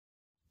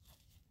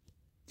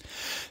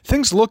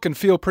Things look and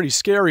feel pretty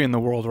scary in the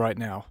world right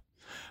now.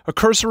 A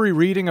cursory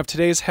reading of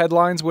today's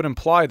headlines would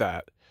imply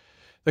that.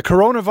 The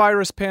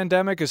coronavirus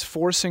pandemic is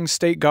forcing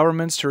state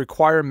governments to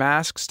require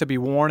masks to be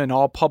worn in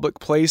all public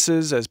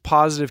places as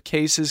positive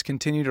cases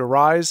continue to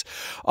rise.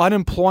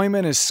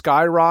 Unemployment is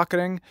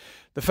skyrocketing.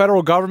 The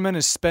federal government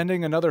is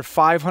spending another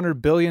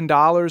 $500 billion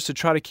to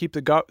try to keep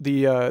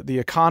the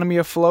economy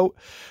afloat.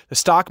 The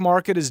stock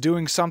market is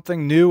doing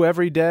something new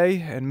every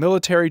day, and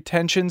military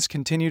tensions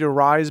continue to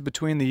rise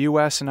between the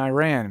U.S. and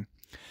Iran.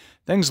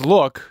 Things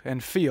look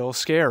and feel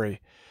scary.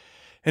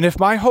 And if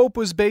my hope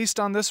was based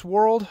on this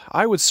world,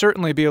 I would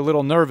certainly be a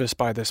little nervous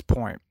by this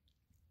point.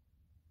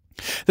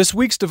 This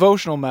week's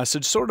devotional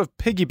message sort of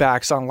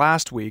piggybacks on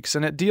last week's,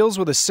 and it deals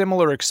with a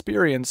similar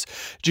experience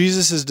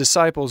Jesus'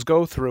 disciples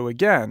go through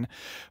again,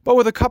 but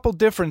with a couple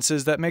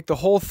differences that make the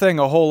whole thing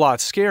a whole lot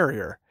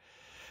scarier.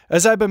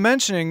 As I've been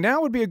mentioning,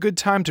 now would be a good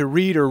time to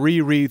read or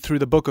reread through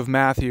the book of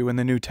Matthew in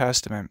the New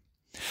Testament.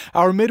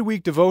 Our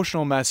midweek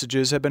devotional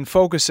messages have been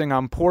focusing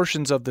on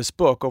portions of this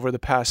book over the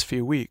past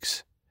few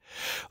weeks.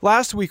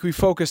 Last week we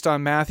focused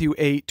on Matthew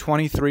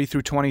 8:23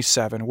 through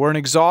 27, where an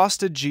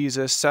exhausted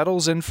Jesus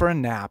settles in for a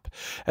nap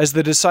as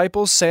the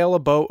disciples sail a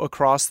boat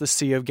across the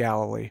Sea of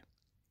Galilee.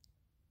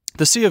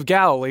 The Sea of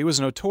Galilee was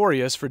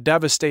notorious for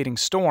devastating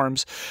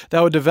storms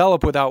that would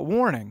develop without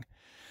warning.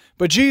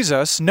 But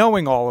Jesus,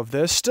 knowing all of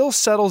this, still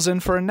settles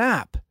in for a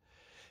nap.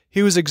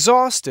 He was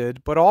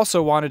exhausted, but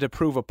also wanted to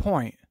prove a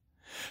point.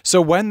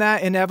 So when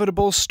that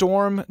inevitable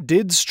storm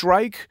did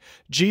strike,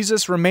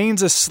 Jesus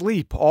remains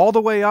asleep all the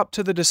way up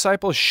to the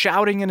disciples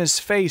shouting in his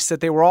face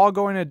that they were all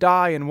going to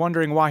die and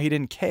wondering why he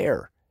didn't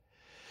care.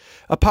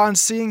 Upon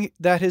seeing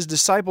that his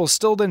disciples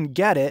still didn't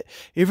get it,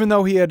 even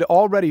though he had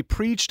already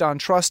preached on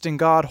trusting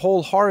God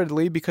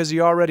wholeheartedly because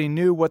he already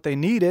knew what they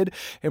needed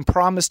and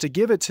promised to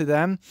give it to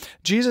them,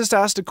 Jesus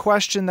asked a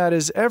question that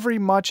is every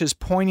much as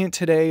poignant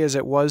today as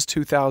it was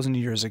 2,000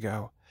 years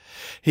ago.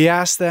 He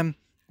asked them,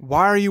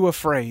 "Why are you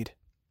afraid?"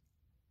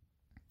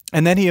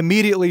 And then he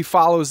immediately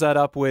follows that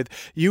up with,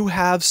 "You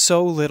have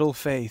so little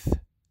faith."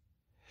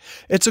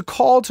 It's a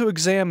call to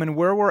examine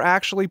where we're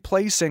actually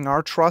placing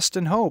our trust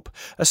and hope,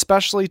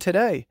 especially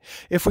today.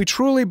 If we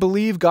truly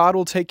believe God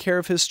will take care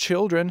of his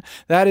children,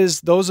 that is,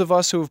 those of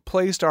us who have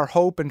placed our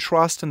hope and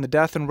trust in the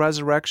death and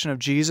resurrection of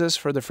Jesus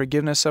for the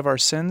forgiveness of our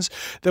sins,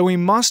 then we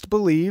must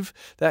believe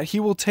that he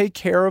will take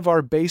care of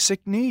our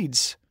basic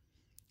needs.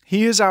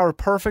 He is our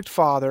perfect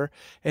Father,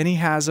 and he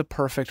has a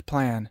perfect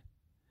plan.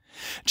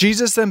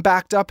 Jesus then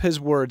backed up his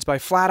words by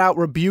flat out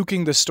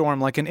rebuking the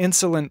storm like an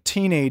insolent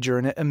teenager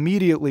and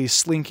immediately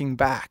slinking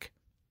back.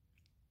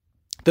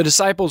 The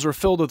disciples were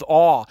filled with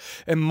awe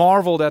and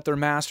marveled at their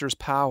master's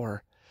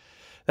power.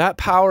 That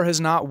power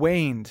has not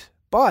waned,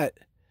 but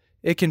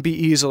it can be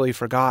easily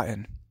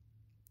forgotten.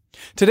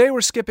 Today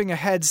we're skipping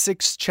ahead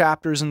 6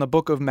 chapters in the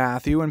book of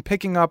Matthew and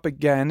picking up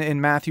again in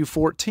Matthew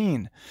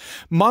 14.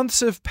 Months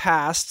have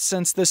passed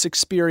since this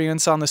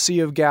experience on the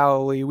Sea of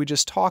Galilee we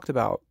just talked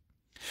about.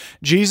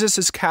 Jesus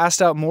has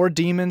cast out more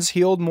demons,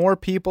 healed more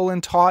people,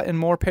 and taught in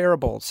more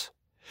parables.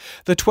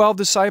 The 12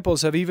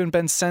 disciples have even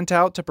been sent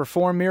out to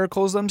perform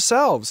miracles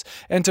themselves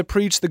and to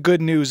preach the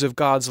good news of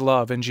God's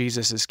love in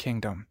Jesus'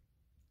 kingdom.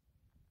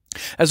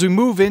 As we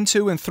move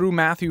into and through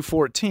Matthew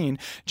 14,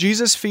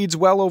 Jesus feeds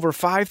well over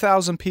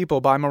 5,000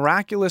 people by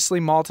miraculously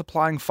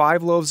multiplying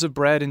 5 loaves of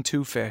bread and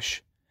 2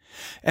 fish.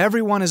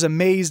 Everyone is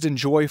amazed and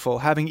joyful,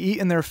 having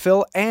eaten their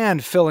fill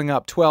and filling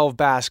up 12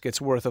 baskets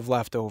worth of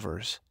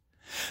leftovers.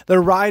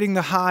 They're riding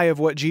the high of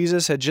what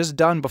Jesus had just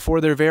done before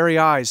their very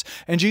eyes,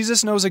 and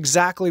Jesus knows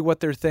exactly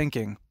what they're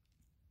thinking.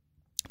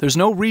 There's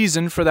no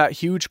reason for that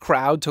huge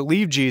crowd to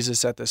leave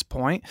Jesus at this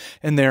point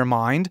in their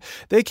mind.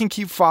 They can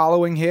keep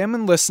following him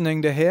and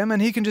listening to him,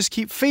 and he can just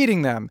keep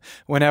feeding them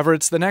whenever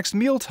it's the next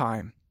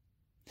mealtime.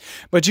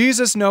 But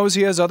Jesus knows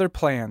he has other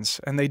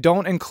plans, and they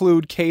don't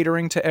include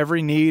catering to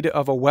every need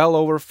of a well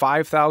over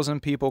 5,000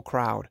 people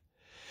crowd.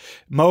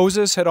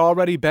 Moses had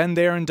already been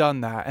there and done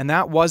that, and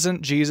that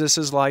wasn't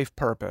Jesus' life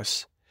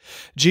purpose.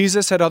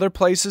 Jesus had other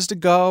places to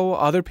go,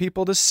 other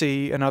people to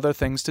see, and other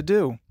things to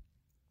do.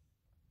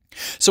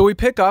 So we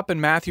pick up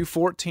in Matthew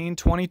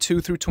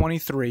 14:22 through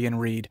 23 and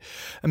read,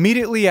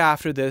 "Immediately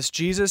after this,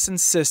 Jesus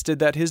insisted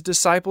that his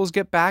disciples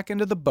get back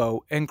into the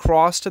boat and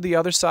cross to the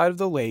other side of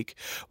the lake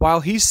while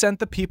he sent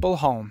the people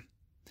home.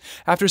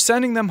 After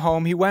sending them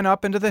home, he went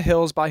up into the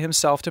hills by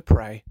himself to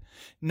pray.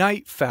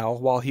 Night fell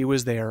while he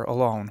was there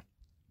alone."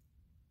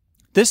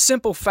 This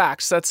simple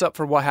fact sets up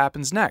for what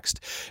happens next.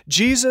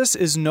 Jesus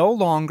is no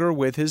longer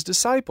with his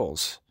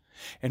disciples.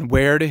 And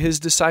where do his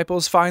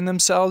disciples find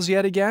themselves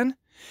yet again?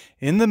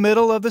 In the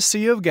middle of the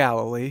Sea of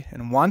Galilee,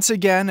 and once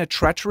again a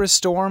treacherous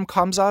storm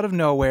comes out of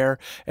nowhere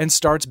and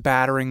starts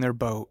battering their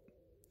boat.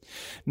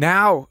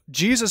 Now,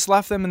 Jesus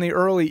left them in the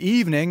early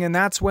evening, and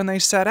that's when they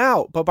set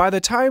out. But by the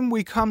time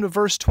we come to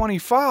verse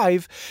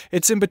 25,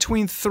 it's in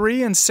between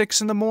 3 and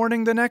 6 in the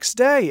morning the next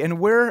day. And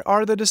where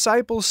are the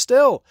disciples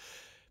still?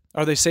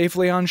 Are they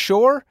safely on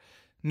shore?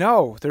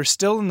 No, they're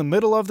still in the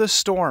middle of the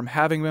storm,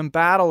 having been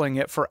battling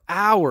it for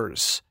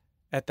hours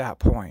at that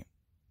point.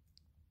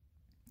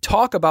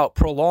 Talk about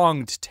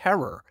prolonged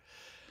terror.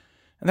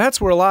 And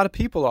that's where a lot of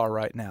people are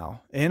right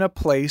now, in a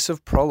place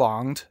of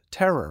prolonged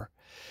terror.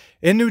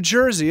 In New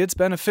Jersey, it's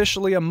been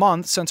officially a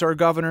month since our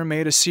governor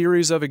made a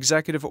series of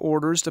executive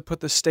orders to put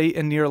the state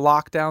in near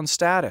lockdown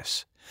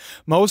status.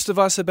 Most of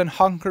us have been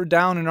hunkered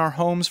down in our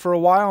homes for a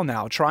while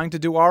now, trying to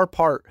do our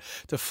part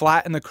to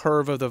flatten the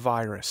curve of the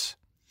virus.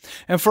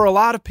 And for a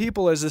lot of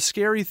people, as the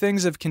scary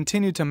things have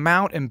continued to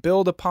mount and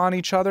build upon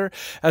each other,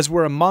 as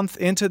we're a month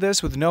into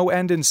this with no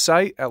end in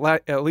sight,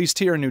 at least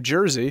here in New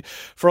Jersey,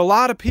 for a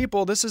lot of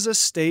people, this is a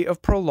state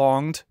of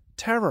prolonged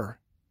terror.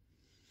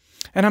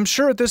 And I'm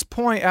sure at this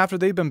point, after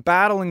they've been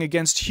battling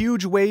against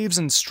huge waves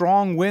and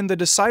strong wind, the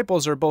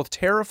disciples are both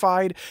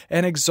terrified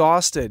and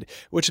exhausted,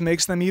 which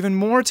makes them even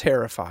more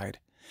terrified.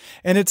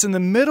 And it's in the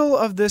middle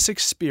of this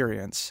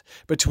experience,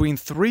 between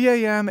 3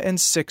 a.m. and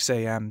 6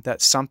 a.m.,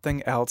 that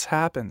something else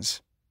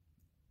happens.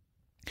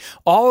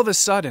 All of a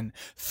sudden,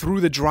 through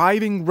the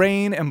driving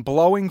rain and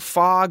blowing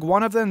fog,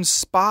 one of them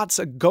spots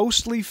a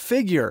ghostly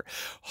figure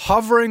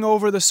hovering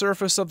over the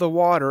surface of the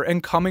water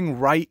and coming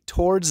right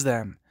towards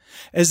them,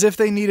 as if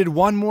they needed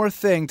one more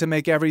thing to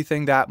make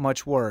everything that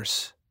much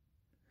worse.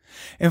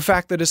 In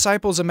fact, the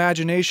disciples'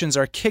 imaginations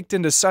are kicked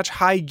into such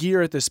high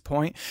gear at this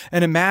point,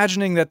 and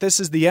imagining that this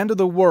is the end of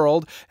the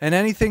world and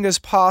anything is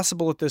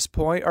possible at this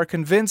point, are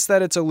convinced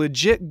that it's a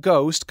legit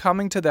ghost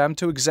coming to them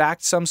to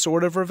exact some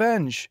sort of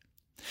revenge.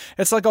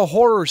 It's like a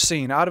horror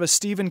scene out of a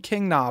Stephen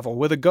King novel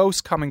with a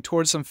ghost coming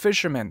towards some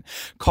fishermen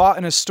caught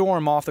in a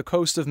storm off the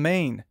coast of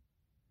Maine.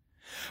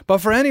 But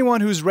for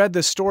anyone who's read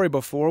this story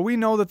before, we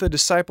know that the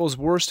disciples'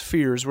 worst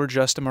fears were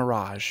just a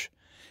mirage.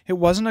 It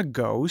wasn't a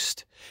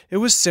ghost. It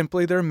was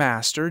simply their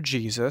master,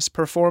 Jesus,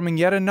 performing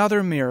yet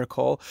another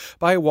miracle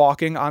by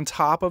walking on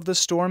top of the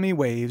stormy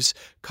waves,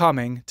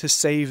 coming to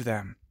save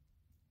them.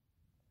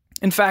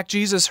 In fact,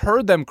 Jesus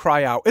heard them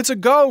cry out, "It's a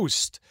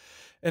ghost!"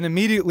 and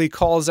immediately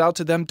calls out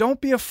to them, "Don't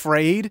be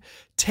afraid.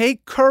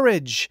 Take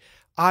courage.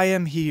 I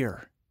am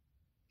here."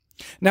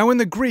 Now, in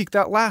the Greek,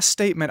 that last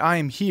statement, "I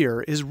am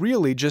here," is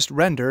really just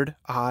rendered,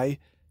 "I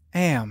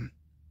am."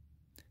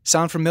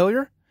 Sound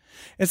familiar?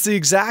 It's the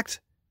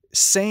exact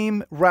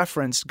same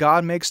reference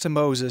God makes to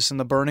Moses in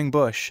the burning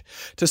bush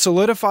to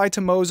solidify to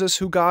Moses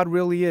who God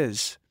really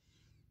is.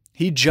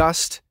 He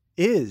just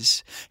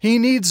is. He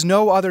needs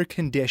no other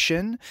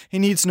condition. He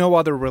needs no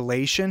other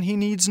relation. He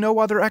needs no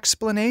other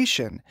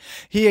explanation.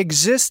 He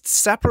exists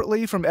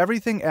separately from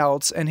everything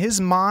else, and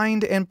his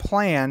mind and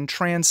plan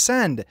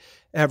transcend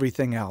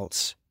everything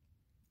else.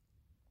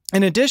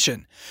 In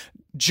addition,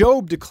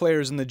 Job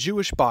declares in the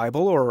Jewish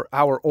Bible, or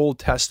our Old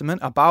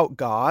Testament, about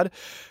God,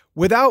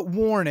 without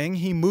warning,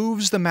 he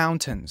moves the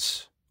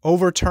mountains,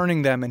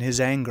 overturning them in his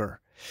anger.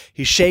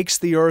 He shakes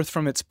the earth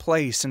from its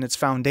place, and its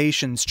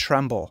foundations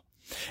tremble.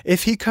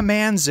 If he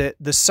commands it,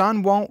 the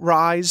sun won't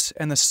rise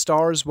and the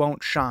stars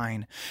won't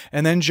shine.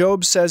 And then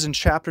Job says in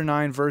chapter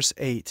 9, verse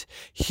 8,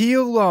 "He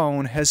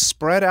alone has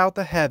spread out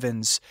the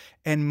heavens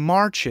and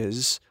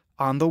marches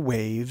on the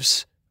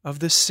waves of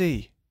the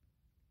sea."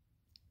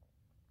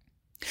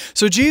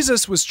 So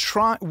Jesus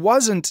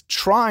wasn't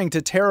trying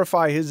to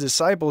terrify his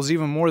disciples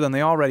even more than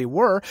they already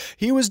were.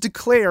 He was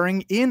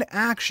declaring in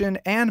action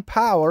and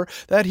power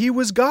that he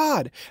was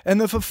God,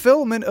 and the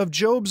fulfillment of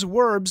Job's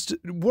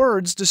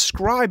words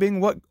describing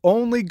what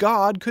only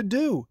God could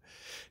do.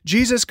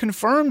 Jesus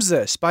confirms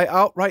this by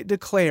outright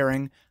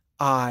declaring,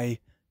 "I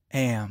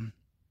am."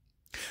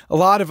 A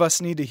lot of us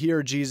need to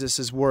hear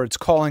Jesus' words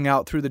calling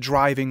out through the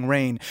driving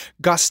rain,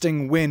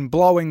 gusting wind,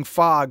 blowing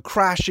fog,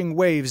 crashing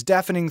waves,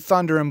 deafening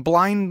thunder, and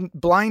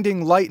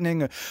blinding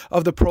lightning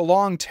of the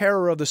prolonged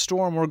terror of the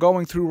storm we're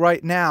going through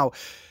right now.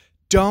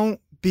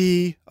 Don't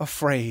be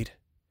afraid.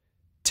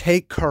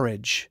 Take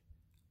courage.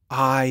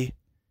 I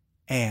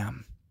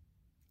am.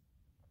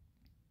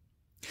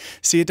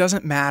 See, it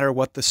doesn't matter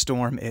what the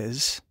storm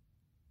is.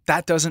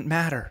 That doesn't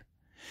matter.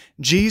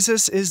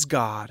 Jesus is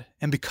God,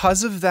 and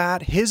because of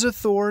that, his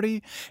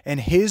authority and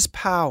his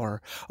power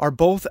are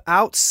both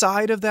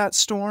outside of that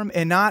storm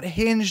and not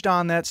hinged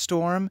on that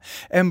storm,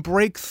 and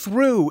break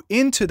through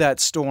into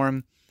that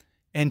storm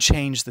and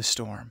change the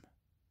storm.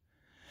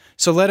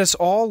 So let us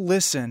all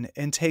listen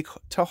and take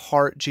to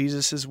heart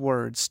Jesus'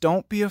 words.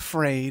 Don't be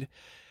afraid.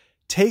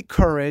 Take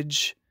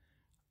courage.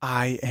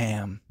 I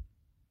am.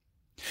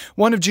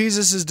 One of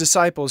Jesus'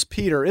 disciples,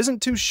 Peter,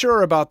 isn't too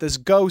sure about this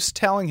ghost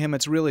telling him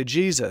it's really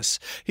Jesus.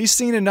 He's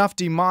seen enough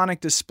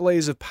demonic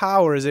displays of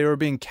power as they were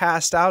being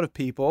cast out of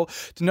people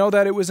to know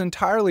that it was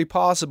entirely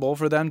possible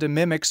for them to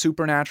mimic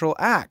supernatural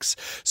acts.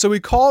 So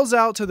he calls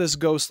out to this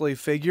ghostly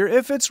figure,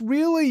 "If it's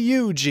really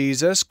you,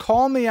 Jesus,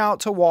 call me out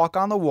to walk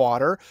on the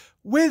water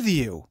with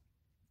you."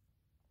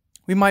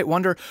 We might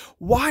wonder,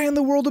 why in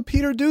the world did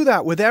Peter do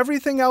that with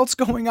everything else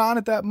going on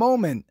at that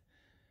moment?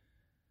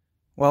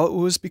 Well, it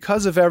was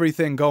because of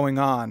everything going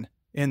on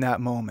in that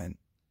moment.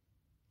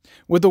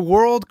 With the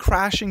world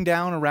crashing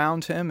down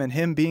around him and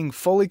him being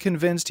fully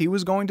convinced he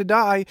was going to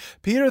die,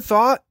 Peter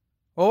thought,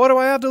 well, what do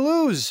I have to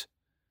lose?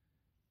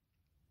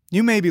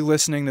 You may be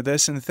listening to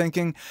this and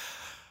thinking,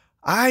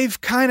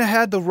 I've kind of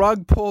had the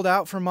rug pulled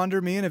out from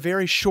under me in a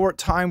very short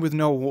time with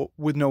no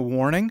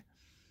warning.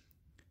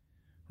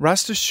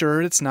 Rest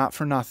assured, it's not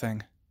for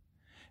nothing.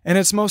 And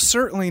it's most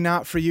certainly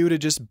not for you to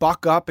just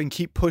buck up and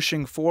keep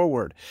pushing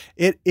forward.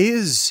 It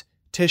is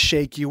to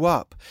shake you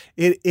up.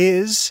 It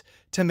is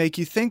to make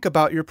you think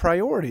about your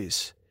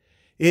priorities.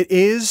 It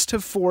is to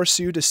force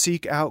you to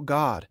seek out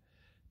God.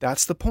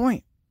 That's the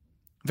point.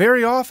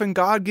 Very often,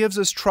 God gives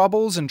us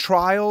troubles and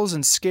trials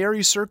and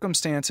scary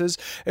circumstances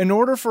in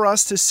order for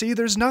us to see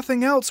there's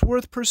nothing else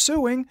worth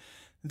pursuing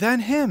than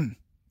Him.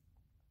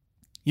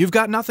 You've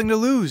got nothing to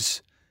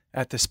lose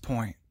at this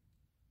point.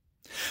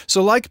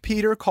 So like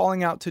Peter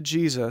calling out to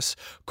Jesus,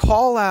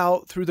 call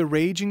out through the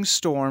raging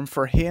storm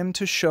for Him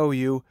to show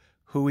you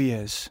who He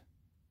is.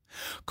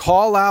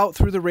 Call out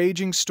through the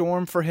raging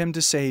storm for Him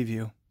to save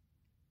you.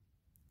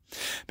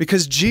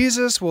 Because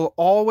Jesus will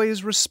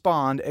always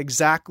respond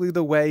exactly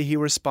the way He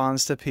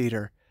responds to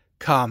Peter.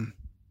 Come.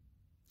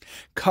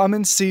 Come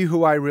and see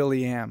who I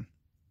really am.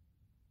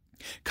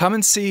 Come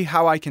and see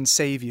how I can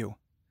save you.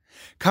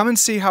 Come and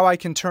see how I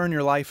can turn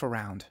your life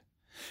around.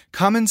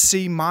 Come and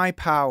see my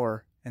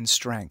power and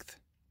strength.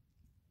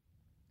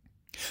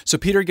 So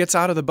Peter gets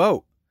out of the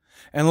boat,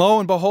 and lo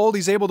and behold,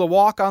 he's able to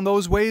walk on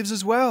those waves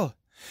as well.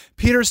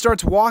 Peter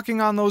starts walking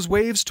on those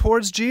waves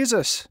towards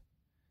Jesus.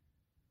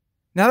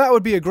 Now that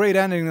would be a great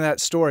ending to that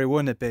story,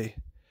 wouldn't it be?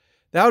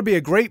 That would be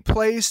a great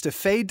place to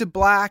fade to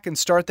black and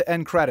start the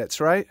end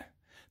credits, right?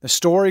 The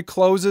story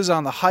closes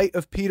on the height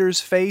of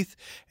Peter's faith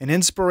and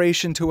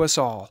inspiration to us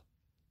all.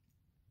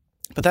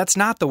 But that's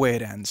not the way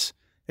it ends.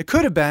 It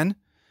could have been,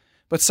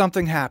 but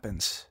something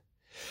happens.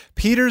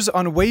 Peter's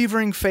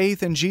unwavering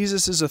faith in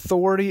Jesus'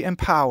 authority and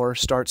power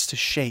starts to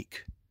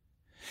shake.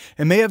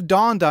 It may have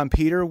dawned on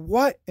Peter,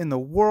 what in the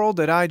world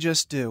did I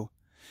just do?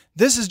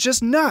 This is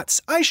just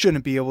nuts. I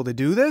shouldn't be able to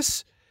do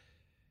this.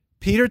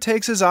 Peter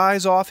takes his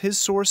eyes off his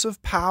source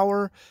of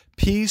power,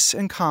 peace,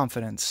 and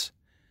confidence,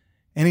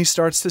 and he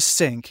starts to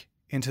sink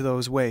into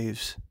those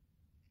waves.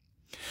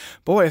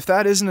 Boy, if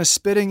that isn't a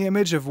spitting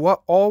image of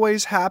what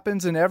always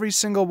happens in every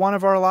single one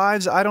of our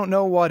lives, I don't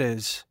know what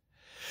is.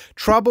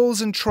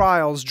 Troubles and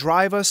trials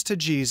drive us to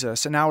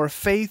Jesus, and our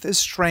faith is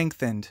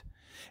strengthened.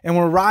 And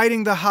we're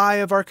riding the high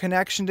of our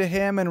connection to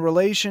Him and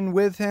relation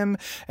with Him,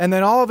 and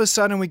then all of a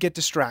sudden we get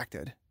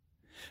distracted.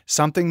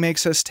 Something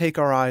makes us take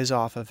our eyes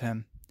off of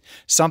Him.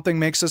 Something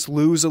makes us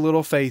lose a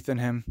little faith in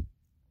Him.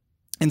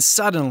 And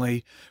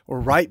suddenly, we're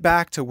right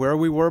back to where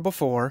we were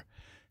before,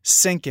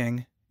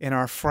 sinking in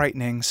our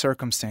frightening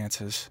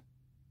circumstances.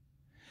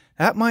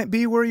 That might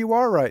be where you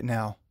are right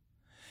now.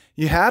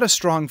 You had a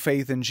strong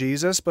faith in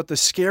Jesus, but the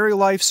scary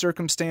life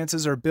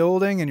circumstances are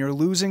building and you're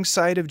losing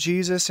sight of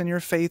Jesus and your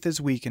faith is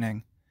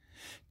weakening.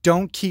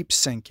 Don't keep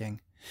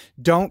sinking.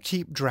 Don't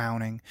keep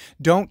drowning.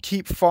 Don't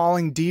keep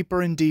falling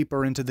deeper and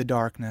deeper into the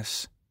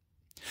darkness.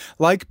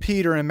 Like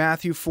Peter in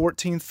Matthew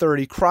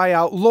 14:30, cry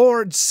out,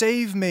 Lord,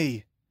 save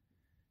me.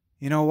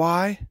 You know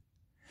why?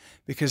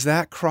 Because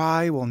that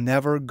cry will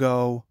never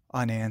go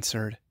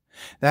unanswered.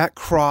 That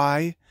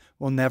cry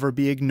will never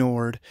be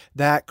ignored.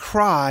 That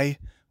cry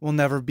will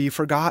never be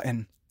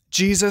forgotten.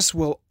 Jesus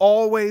will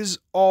always,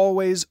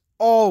 always,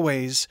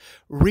 always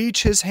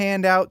reach His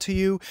hand out to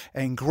you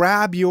and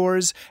grab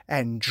yours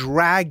and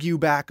drag you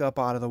back up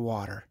out of the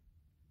water.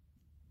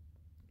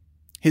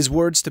 His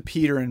words to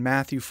Peter in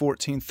Matthew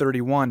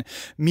 14:31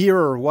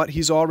 mirror what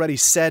He's already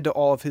said to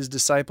all of His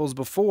disciples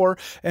before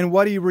and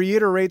what He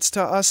reiterates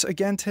to us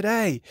again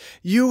today.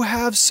 You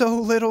have so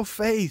little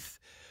faith.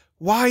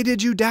 Why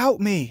did you doubt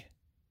me?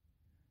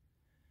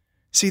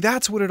 See,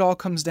 that's what it all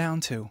comes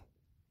down to.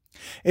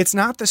 It's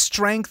not the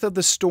strength of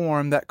the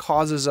storm that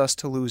causes us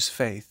to lose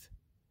faith.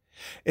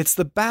 It's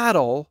the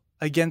battle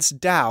against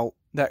doubt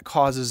that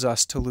causes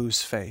us to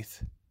lose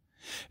faith.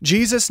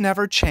 Jesus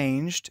never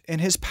changed,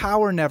 and His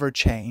power never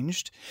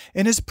changed,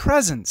 and His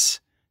presence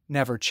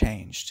never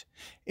changed.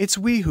 It's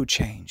we who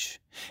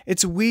change.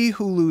 It's we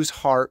who lose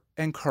heart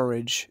and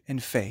courage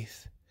and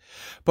faith.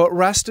 But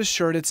rest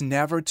assured, it's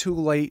never too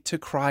late to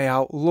cry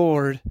out,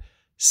 Lord,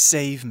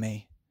 save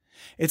me.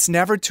 It's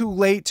never too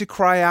late to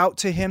cry out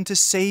to Him to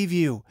save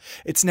you.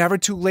 It's never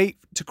too late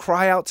to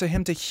cry out to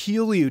Him to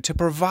heal you, to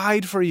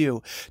provide for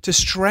you, to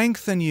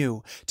strengthen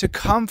you, to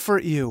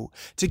comfort you,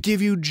 to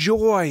give you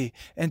joy,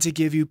 and to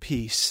give you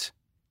peace.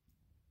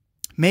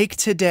 Make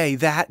today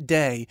that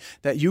day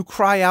that you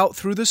cry out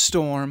through the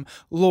storm,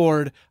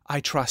 Lord, I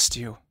trust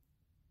you.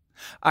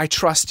 I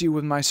trust you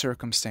with my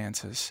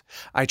circumstances.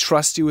 I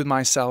trust you with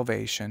my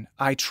salvation.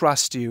 I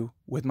trust you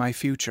with my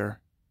future.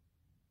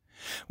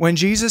 When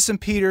Jesus and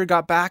Peter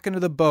got back into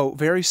the boat,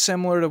 very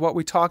similar to what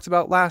we talked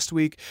about last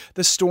week,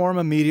 the storm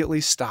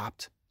immediately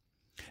stopped.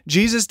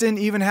 Jesus didn't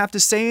even have to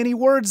say any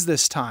words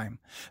this time.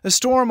 The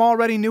storm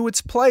already knew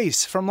its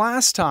place from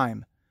last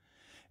time.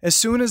 As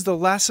soon as the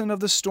lesson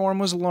of the storm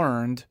was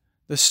learned,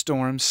 the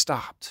storm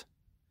stopped.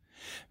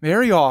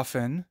 Very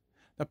often,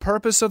 the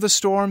purpose of the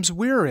storms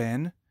we're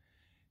in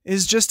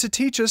is just to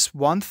teach us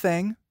one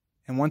thing,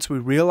 and once we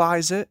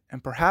realize it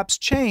and perhaps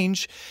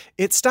change,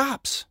 it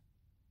stops.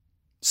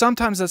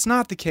 Sometimes that's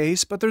not the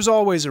case, but there's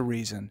always a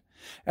reason.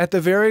 At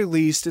the very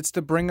least, it's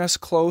to bring us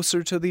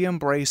closer to the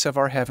embrace of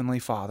our Heavenly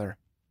Father.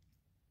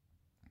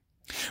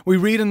 We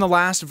read in the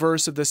last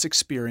verse of this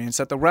experience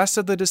that the rest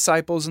of the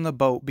disciples in the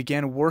boat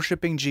began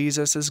worshiping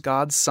Jesus as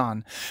God's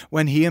Son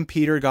when he and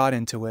Peter got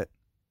into it.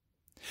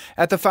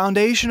 At the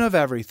foundation of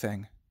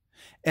everything,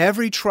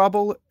 every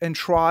trouble and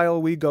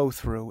trial we go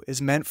through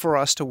is meant for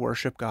us to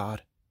worship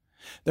God.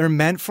 They're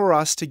meant for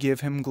us to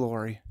give Him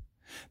glory.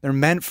 They're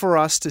meant for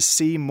us to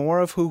see more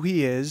of who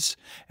He is,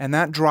 and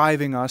that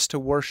driving us to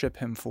worship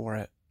Him for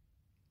it.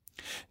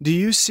 Do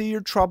you see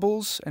your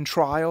troubles and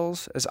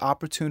trials as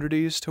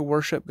opportunities to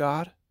worship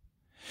God?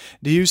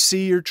 Do you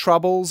see your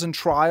troubles and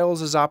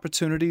trials as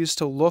opportunities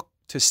to look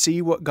to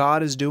see what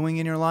God is doing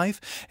in your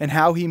life and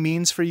how He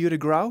means for you to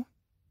grow?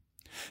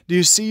 Do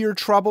you see your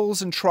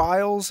troubles and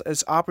trials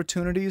as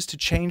opportunities to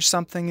change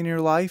something in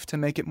your life to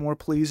make it more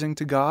pleasing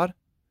to God?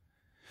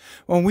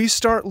 When we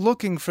start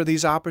looking for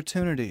these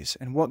opportunities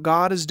and what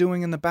God is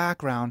doing in the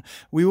background,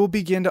 we will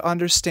begin to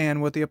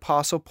understand what the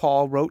Apostle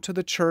Paul wrote to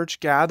the church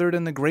gathered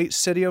in the great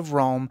city of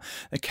Rome,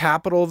 the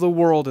capital of the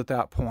world at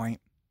that point.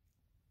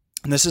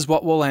 And this is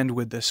what we'll end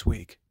with this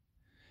week.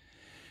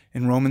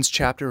 In Romans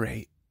chapter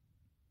 8.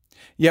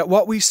 Yet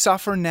what we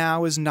suffer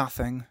now is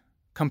nothing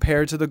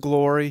compared to the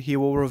glory He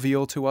will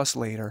reveal to us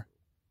later.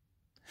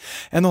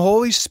 And the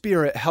Holy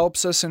Spirit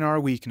helps us in our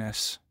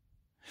weakness.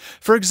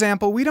 For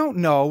example, we don't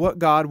know what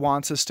God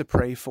wants us to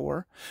pray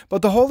for,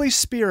 but the Holy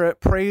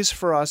Spirit prays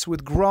for us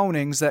with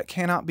groanings that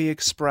cannot be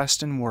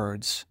expressed in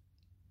words.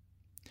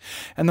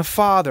 And the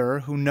Father,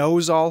 who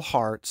knows all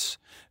hearts,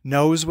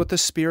 knows what the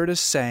Spirit is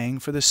saying,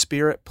 for the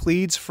Spirit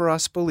pleads for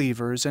us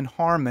believers in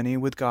harmony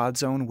with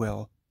God's own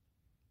will.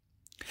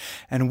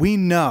 And we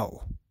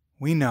know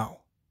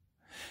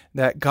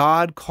that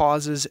God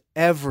causes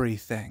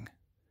everything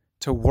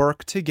to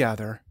work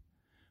together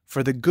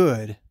for the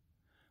good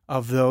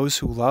of those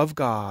who love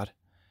God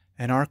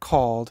and are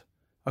called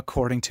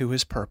according to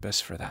His purpose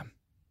for them.